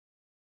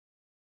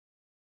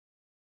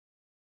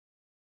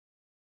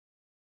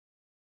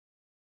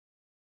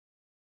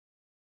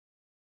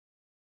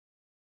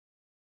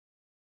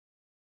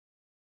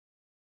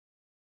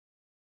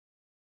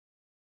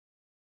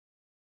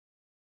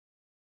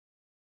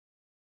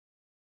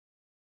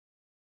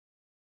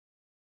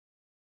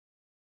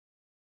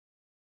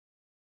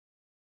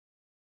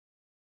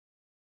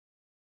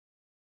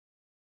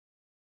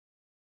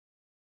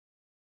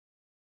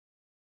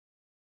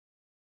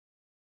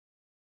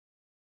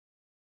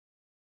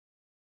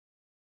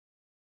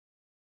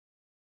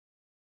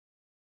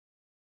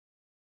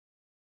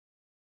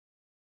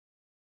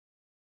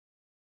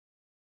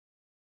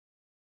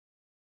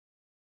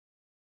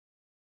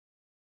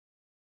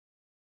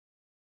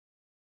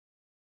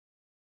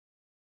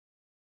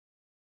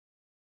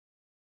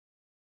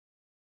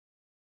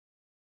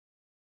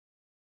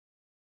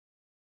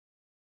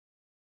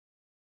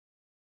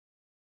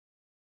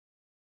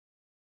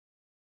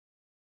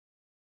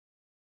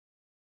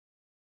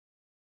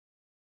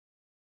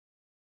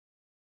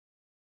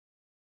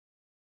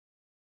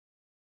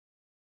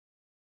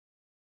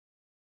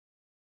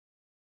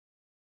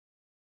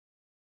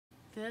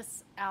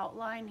This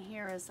outline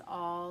here is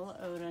all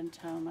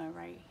odontoma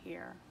right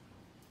here.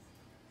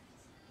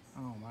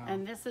 Oh, wow.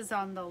 And this is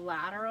on the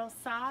lateral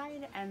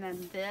side, and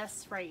then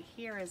this right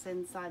here is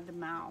inside the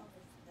mouth.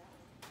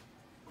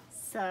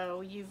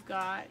 So you've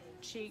got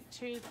cheek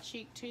tooth,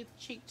 cheek tooth,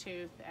 cheek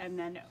tooth, and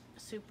then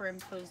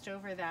superimposed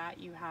over that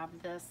you have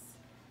this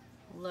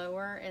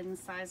lower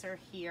incisor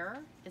here.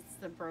 It's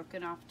the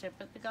broken off tip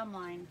at the gum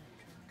line.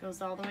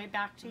 Goes all the way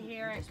back to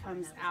here, it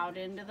comes out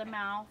into the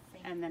mouth,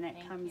 and then it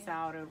comes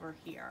out over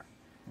here.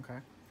 Okay.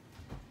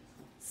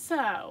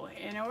 So,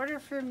 in order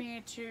for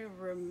me to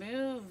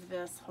remove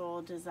this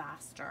whole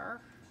disaster,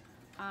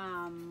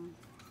 I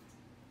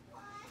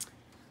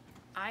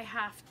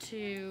have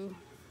to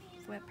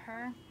whip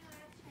her.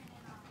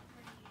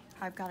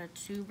 I've got a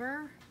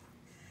tuber.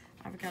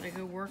 I've got to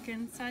go work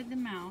inside the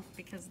mouth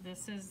because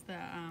this is the,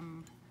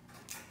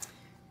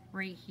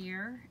 right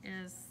here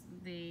is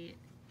the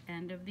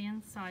end of the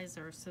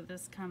incisor. So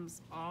this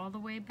comes all the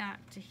way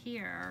back to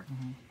here.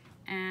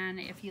 And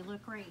if you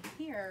look right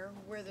here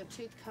where the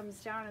tooth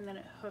comes down and then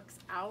it hooks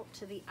out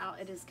to the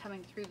it is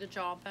coming through the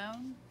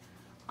jawbone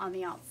on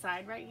the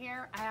outside right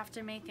here. I have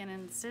to make an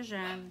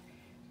incision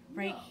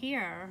right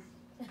here,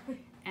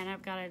 and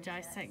I've got to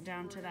dissect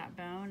down to that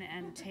bone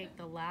and take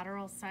the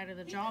lateral side of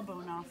the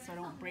jawbone off so I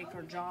don't break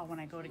her jaw when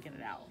I go to get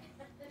it out.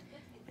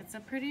 It's a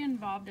pretty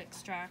involved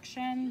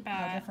extraction, but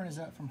How different is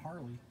that from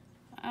Harley?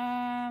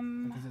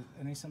 Like, is it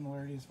any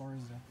similarity as far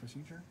as the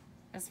procedure?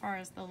 As far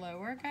as the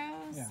lower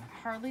goes, Yeah.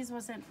 Harley's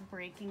wasn't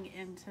breaking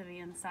into the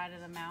inside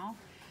of the mouth.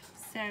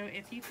 So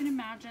if you can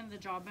imagine, the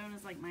jawbone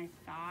is like my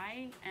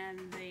thigh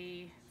and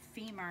the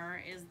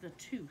femur is the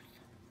tooth,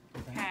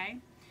 okay?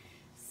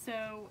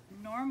 So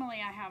normally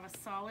I have a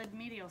solid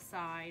medial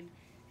side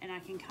and I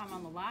can come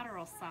on the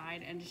lateral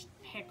side and just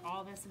pick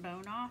all this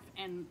bone off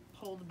and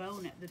pull the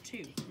bone at the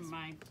tooth.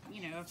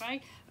 You know, if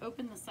I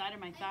open the side of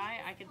my thigh,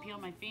 I could peel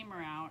my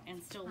femur out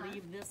and still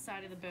leave this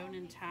side of the bone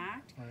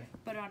intact. Right.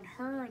 But on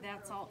her,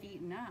 that's all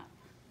eaten up.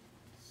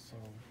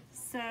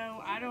 So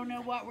I don't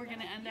know what we're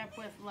gonna end up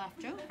with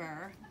left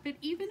over. But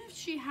even if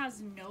she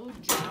has no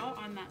jaw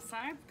on that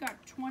side, I've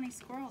got 20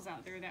 squirrels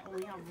out there that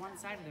only have one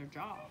side of their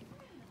jaw.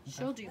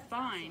 She'll do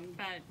fine,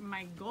 but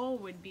my goal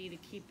would be to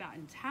keep that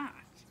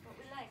intact.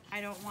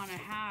 I don't want to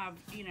have,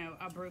 you know,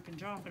 a broken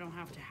jaw if I don't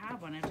have to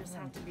have one. I just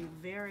have to be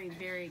very,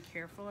 very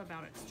careful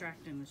about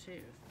extracting the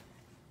tooth.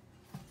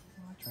 well,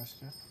 I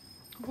trust you.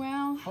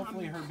 Well,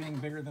 Hopefully her being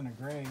bigger than a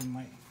gray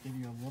might give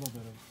you a little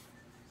bit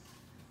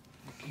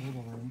of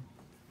wiggle room.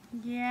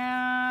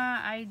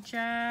 yeah,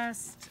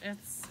 it's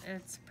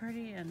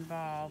pretty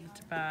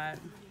involved, but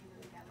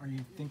Are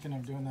you thinking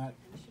of doing that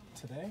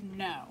today?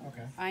 no.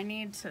 Okay. I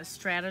need to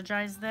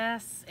strategize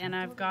this, and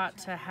I've got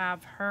to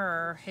have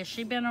her. Has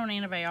she been on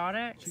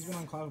antibiotics? She's been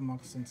on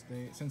Clavimox since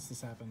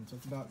this happened, so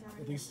it's about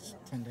at least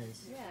 10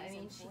 days. Yeah, I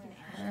mean, she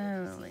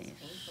can Holy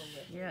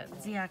shit.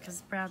 Yeah,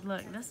 because Brad,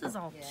 look, this is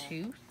all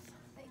tooth.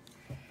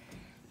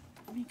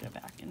 Let me go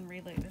back and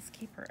relay this.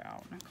 Keep her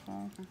out,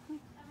 Nicole.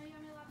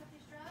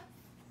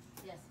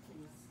 Yes,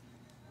 please.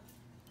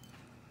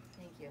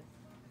 Thank you.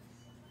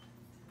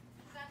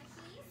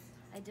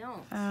 I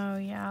don't. Oh,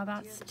 yeah,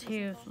 that's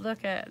tooth.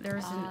 Look at,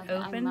 there's an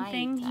open I might,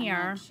 thing I'm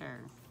here. not sure.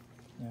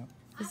 Yeah.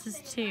 This is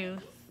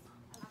tooth.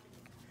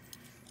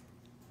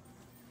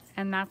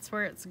 And that's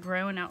where it's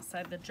growing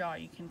outside the jaw.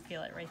 You can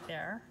feel it right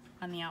there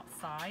on the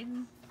outside.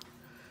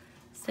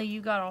 So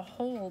you got a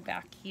hole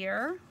back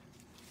here.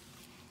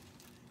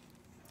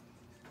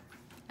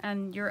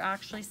 And you're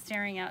actually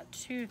staring at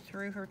tooth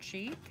through her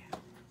cheek.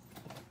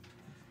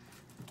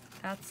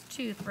 That's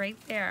tooth right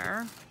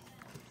there.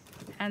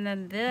 And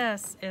then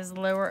this is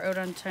lower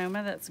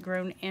odontoma that's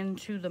grown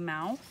into the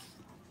mouth.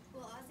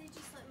 Well, Ozzy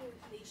just let me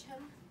leash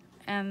him.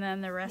 And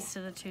then the rest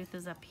of the tooth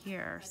is up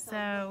here.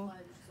 So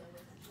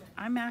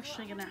I'm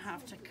actually gonna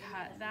have to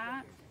cut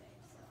that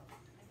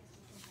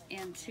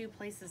in 2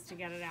 places to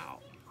get it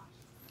out.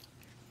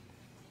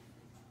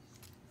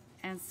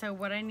 And so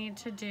what I need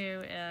to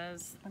do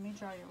is, let me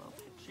draw you a little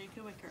picture. You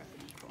can wake her up,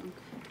 Nicole.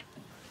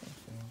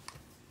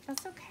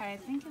 That's okay. I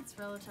think it's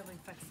relatively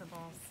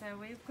fixable. So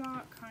we've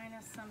got kind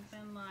of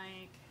something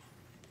like,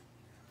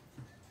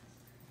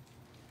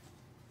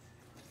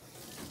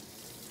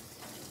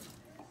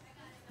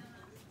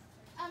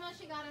 No,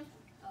 she got him.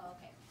 Oh,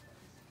 okay.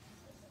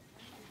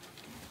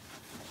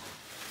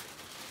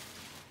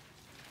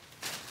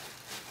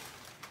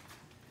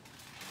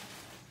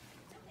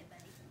 It's okay,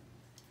 buddy.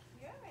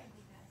 You're all right,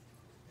 big guy.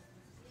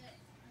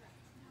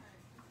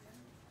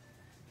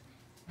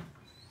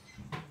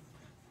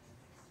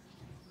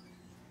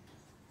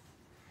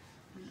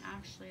 and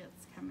actually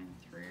it's coming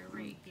through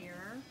right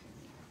here.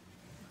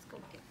 Let's go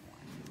get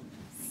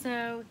one.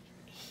 So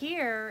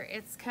here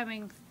it's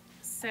coming,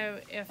 so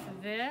if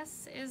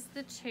this is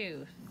the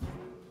tooth,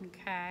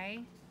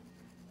 okay,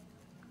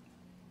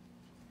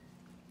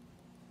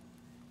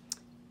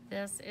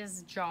 this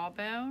is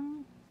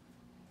jawbone,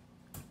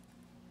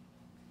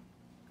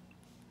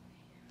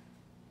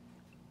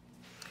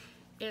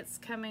 it's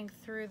coming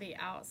through the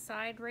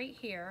outside right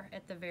here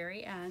at the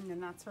very end,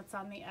 and that's what's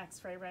on the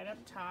x-ray right up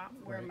top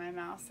where Right. my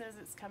mouse is.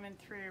 It's coming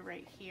through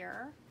right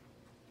here.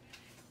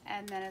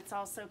 And then it's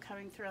also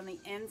coming through on the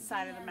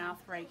inside of the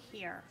mouth right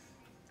here,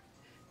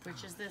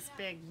 which is this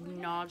big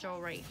nodule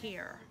right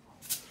here.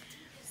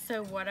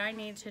 So what I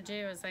need to do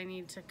is I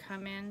need to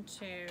come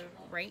into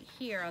right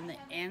here on the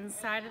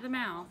inside of the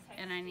mouth,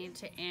 and I need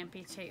to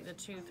amputate the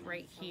tooth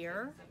right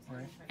here.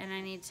 Right. And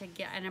I need to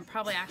get, and I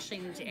probably actually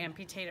need to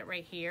amputate it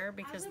right here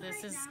because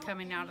this is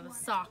coming out of the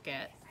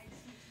socket.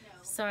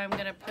 So I'm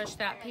going to push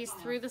that piece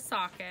through the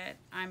socket.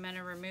 I'm going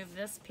to remove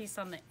this piece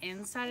on the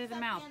inside of the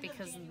mouth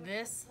because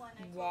this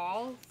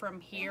wall from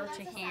here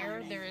to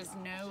here, there is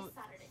no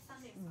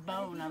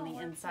bone on the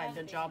inside.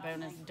 The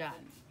jawbone is done.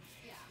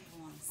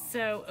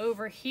 So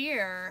over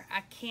here,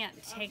 I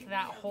can't take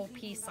that whole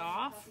piece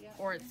off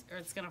or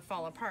it's going to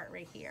fall apart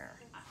right here.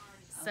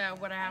 So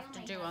what I have to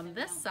do on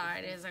this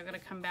side is I'm going to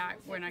come back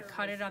when I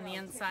cut it on the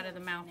inside of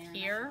the mouth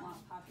here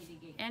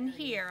and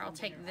here. I'll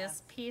take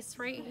this piece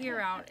right here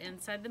out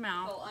inside the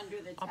mouth.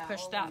 I'll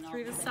push that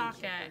through the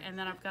socket, and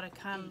then I've got to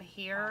come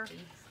here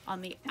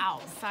on the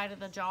outside of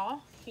the jaw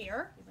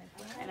here,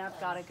 and I've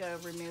got to go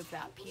remove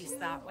that piece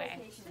that way.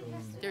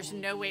 There's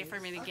no way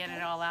for me to get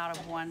it all out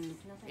of one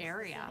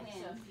area.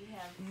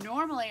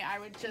 Normally I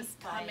would just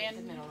come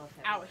in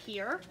out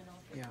here,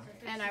 Yeah.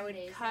 and I would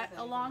cut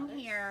along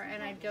here,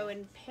 and I'd go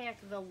and pick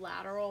the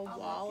lateral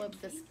wall of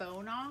this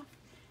bone off,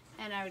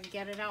 and I would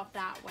get it out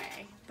that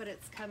way, but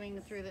it's coming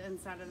through the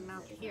inside of the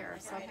mouth here.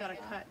 So I've got to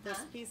cut this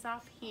piece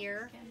off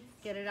here,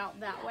 get it out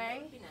that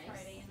way.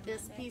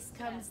 This piece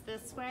comes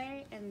this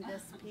way, and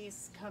this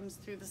piece comes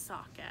through the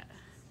socket.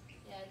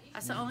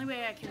 That's the only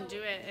way I can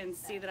do it and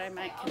see that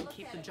I can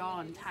keep the jaw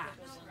intact.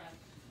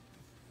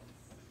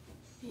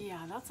 Yeah,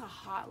 that's a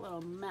hot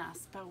little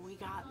mess, but we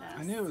got this.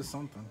 I knew it was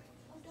something.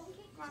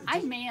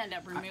 I may end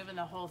up removing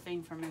the whole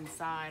thing from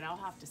inside. I'll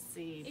have to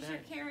see. Is But your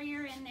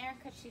carrier in there?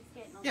 Because she's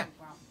getting a Yeah.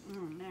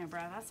 little grumpy. man,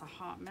 bro, that's a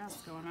hot mess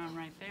going on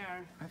right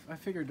there. I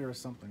figured there was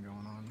something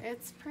going on.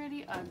 It's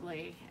pretty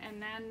ugly.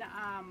 And then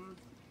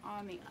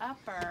on the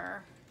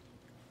upper,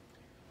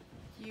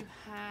 you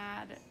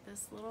had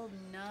this little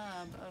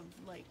nub of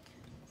like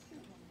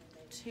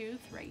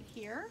tooth right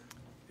here.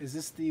 Is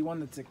this the one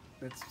that's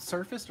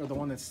surfaced or the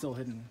one that's still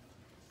hidden?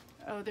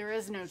 Oh, there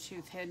is no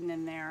tooth hidden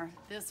in there.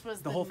 This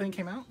was The whole thing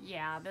came out?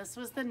 Yeah, this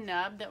was the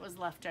nub that was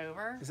left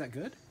over. Is that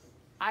good?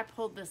 I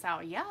pulled this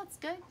out. Yeah, it's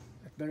good.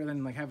 Better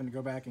than like having to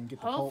go back and get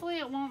the pulp? Hopefully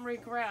it won't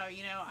regrow.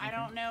 You know, I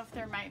don't know if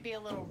there might be a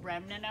little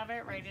remnant of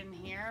it right in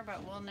here,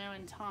 but we'll know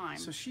in time.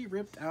 So she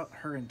ripped out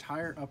her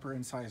entire upper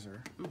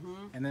incisor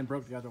and then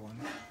broke the other one.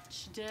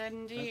 She did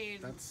indeed.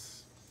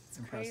 That's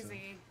impressive.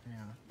 Crazy.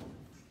 Yeah.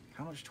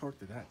 How much torque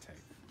did that take?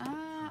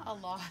 A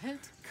lot.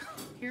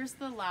 Here's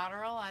the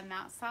lateral on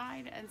that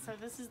side, and so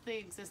this is the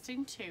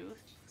existing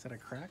tooth. Is that a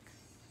crack?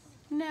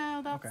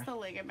 No, that's Okay. the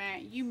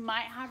ligament. You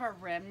might have a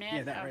remnant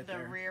Yeah, that of right the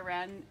there. rear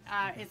end.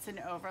 It's an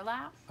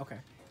overlap. Okay.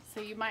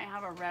 So you might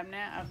have a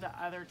remnant of the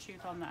other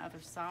tooth on the other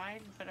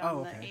side, but on Oh,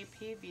 okay.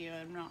 the AP view,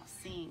 I'm not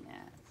seeing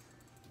it.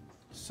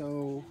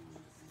 So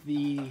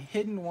the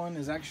hidden one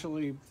is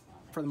actually,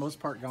 for the most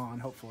part, gone,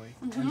 hopefully.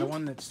 And the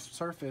one that's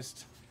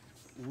surfaced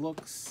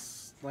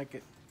looks like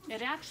it.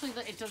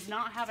 It does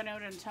not have an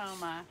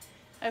odontoma.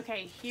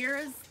 Okay,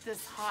 here's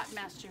this hot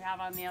mess you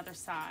have on the other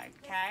side,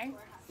 okay?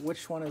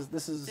 Which one is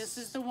this? This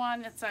is the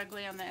one that's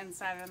ugly on the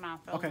inside of the mouth,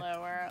 the Okay.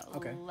 lower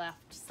Okay.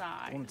 left the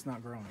side. one that's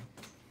not growing.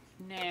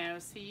 No,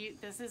 see,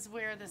 this is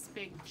where this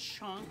big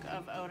chunk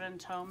of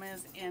odontoma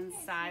is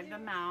inside the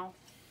mouth,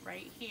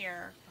 right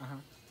here. Uh-huh.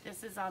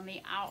 This is on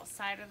the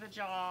outside of the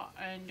jaw,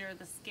 under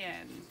the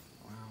skin.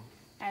 Wow.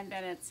 And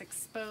then it's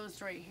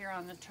exposed right here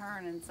on the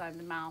turn inside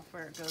the mouth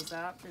where it goes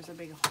up. There's a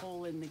big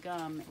hole in the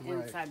gum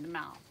Right. inside the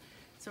mouth.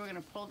 So we're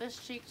gonna pull this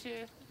cheek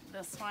tooth,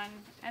 this one,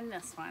 and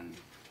this one.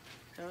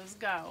 Those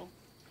go.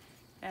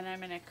 Then I'm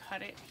gonna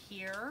cut it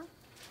here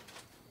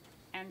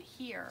and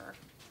here.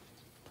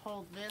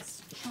 Pull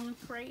this chunk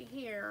right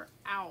here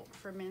out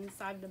from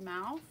inside the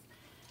mouth.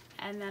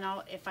 And then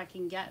if I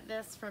can get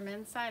this from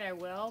inside, I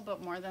will,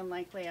 but more than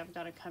likely I've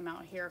got to come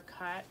out here,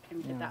 cut,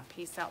 and get that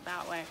piece out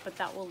that way. But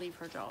that will leave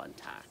her jaw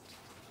intact.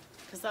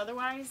 Because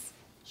otherwise,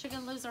 she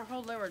can lose her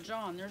whole lower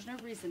jaw, and there's no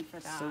reason for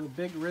that. So the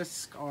big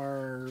risks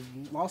are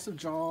loss of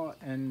jaw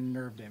and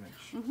nerve damage.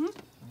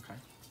 Okay.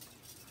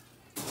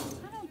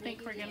 I don't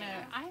think we're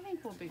gonna, I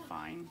think we'll be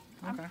fine.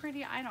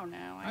 Okay. I don't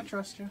know. I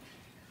trust you.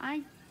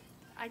 I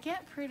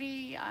get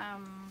pretty, I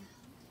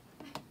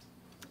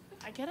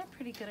get a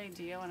pretty good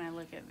idea when I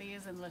look at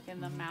these and look in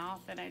the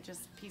mouth, and I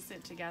just piece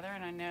it together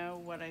and I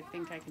know what I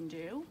think I can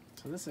do.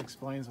 So this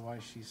explains why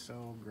she's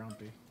so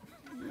grumpy.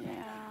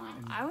 Yeah,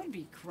 I would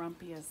be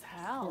grumpy as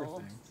hell. Poor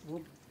thing.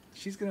 Well,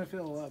 she's gonna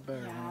feel a lot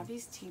better. Yeah, now.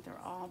 these teeth are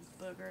all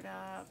boogered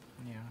up.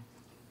 Yeah.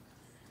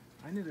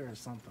 I knew there was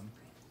something.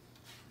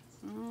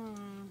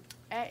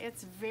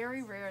 It's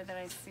very rare that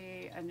I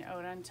see an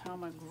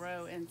odontoma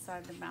grow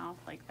inside the mouth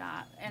like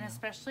that, and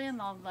especially in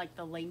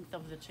the length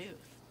of the tooth.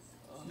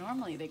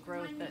 Normally they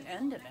grow at the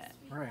end of it.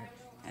 Right.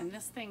 And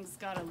this thing's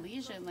got a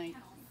lesion, like,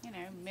 you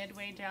know,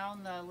 midway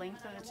down the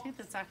length of the tooth.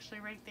 It's actually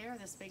right there,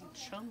 this big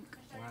chunk.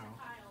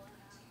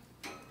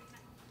 Wow.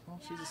 Well,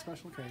 she's a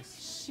special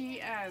case. She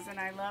is, and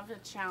I love the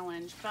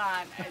challenge,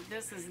 but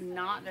this is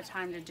not the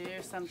time to do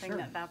something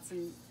Sure. that's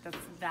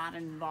that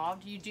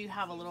involved. You do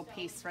have a little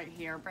piece right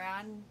here,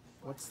 Brad.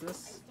 What's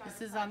this?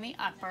 This is on the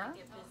upper.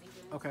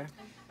 Okay.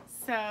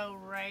 So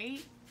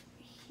right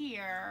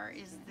here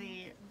is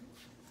the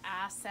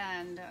ass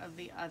end of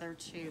the other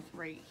tooth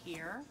right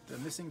here. The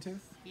missing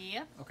tooth?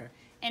 Yep. Okay.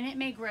 And it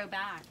may grow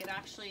back. It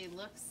actually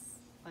looks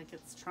like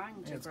it's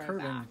trying to Yeah, it's grow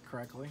curving back.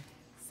 correctly.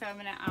 So I'm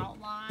going to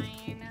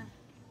outline.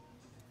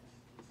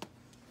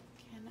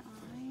 Can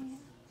I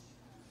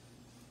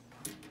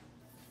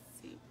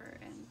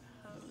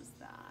superimpose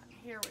that?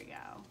 Here we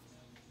go.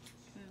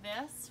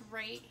 This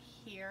right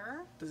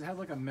here. Does it have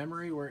like a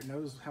memory where it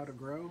knows how to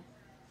grow?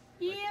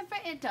 Yeah, but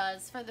it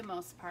does for the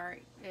most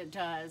part. It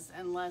does,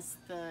 unless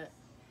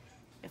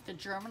if the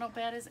germinal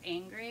bed is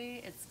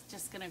angry, it's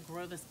just gonna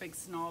grow this big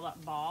snarled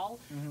up ball.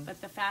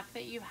 But the fact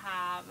that you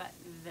have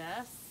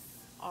this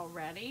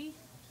already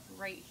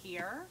right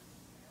here,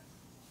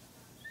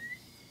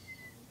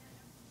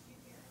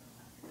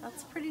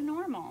 that's pretty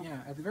normal. Yeah,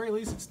 at the very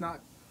least, it's not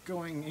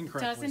going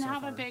incorrectly. Doesn't so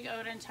have a far. big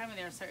odontoma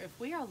there, so if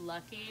we are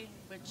lucky,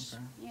 which,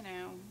 Okay. you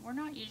know, we're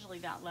not usually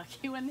that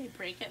lucky when they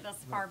break it this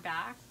far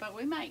back, but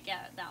we might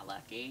get that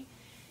lucky.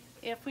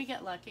 If we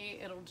get lucky,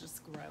 it'll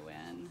just grow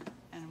in,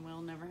 and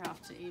we'll never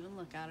have to even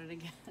look at it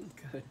again.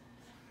 Good.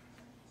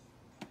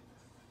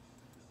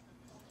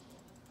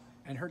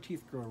 And her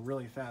teeth grow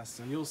really fast,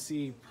 so you'll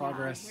see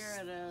progress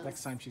here it is.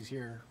 next time she's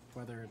here,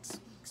 whether it's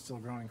still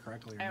growing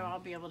correctly or Oh, not. I'll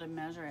be able to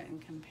measure it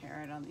and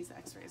compare it on these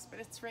x-rays, but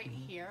it's right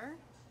here.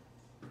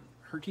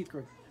 Her teeth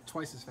grow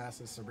twice as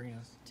fast as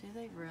Sabrina's. Do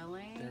they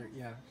really?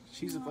 Yeah,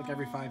 she's like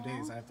every 5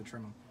 days I have to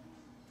trim them.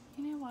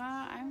 You know what?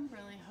 I'm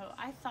really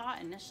I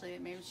thought initially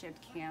that maybe she had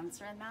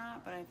cancer in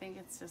that, but I think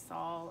it's just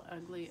all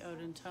ugly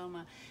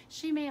odontoma.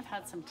 She may have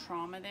had some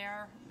trauma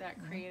there that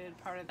created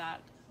part of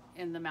that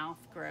in the mouth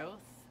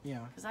growth, Yeah.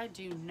 because I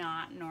do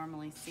not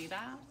normally see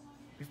that.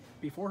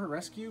 Before her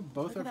rescue,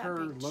 both Look of at that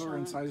her big lower chunk.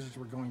 incisors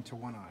were going to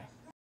one eye.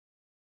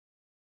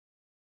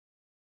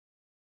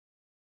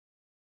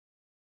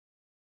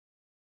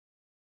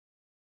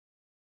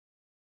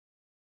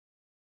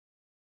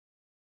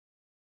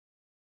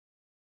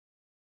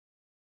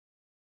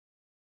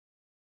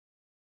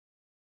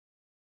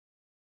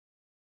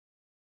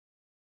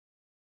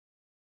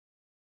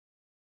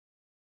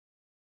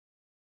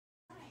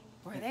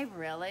 Were they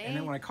really? And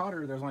then when I caught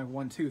her, there was only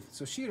one tooth,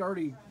 so she had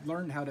already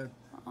learned how to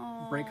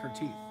break her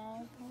teeth.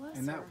 Oh, bless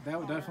And her that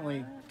would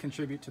definitely heart.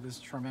 contribute to this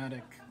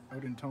traumatic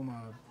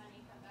odontoma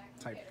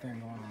type thing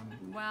going on.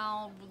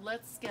 Well,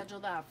 let's schedule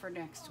that for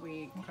next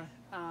week. Okay.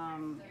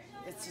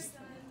 It's just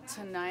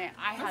tonight.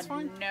 I That's had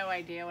fine. no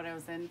idea what I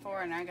was in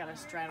for, and I got to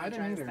I didn't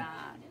strategize either.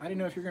 that. I didn't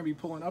know if you're going to be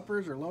pulling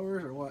uppers or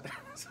lowers or what.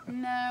 So-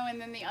 No,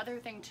 and then the other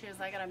thing too is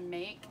I've got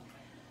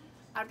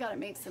to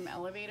make some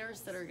elevators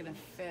that are going to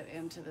fit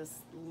into this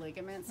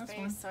ligament That's space.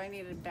 fine. So I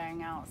need to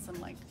bang out some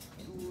like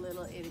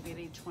little itty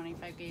bitty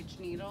 25 gauge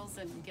needles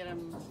and get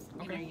them,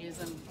 Okay. use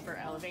them for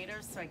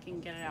elevators so I can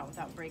get it out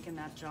without breaking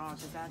that jaw,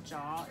 because that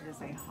jaw is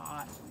a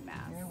hot mess.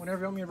 Yeah, whenever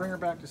you want me to bring her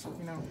back, just let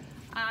me know.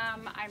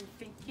 I'm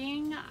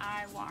thinking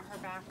I want her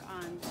back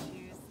on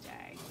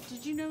Tuesday.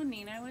 Did you know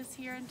Nino is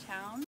here in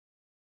town?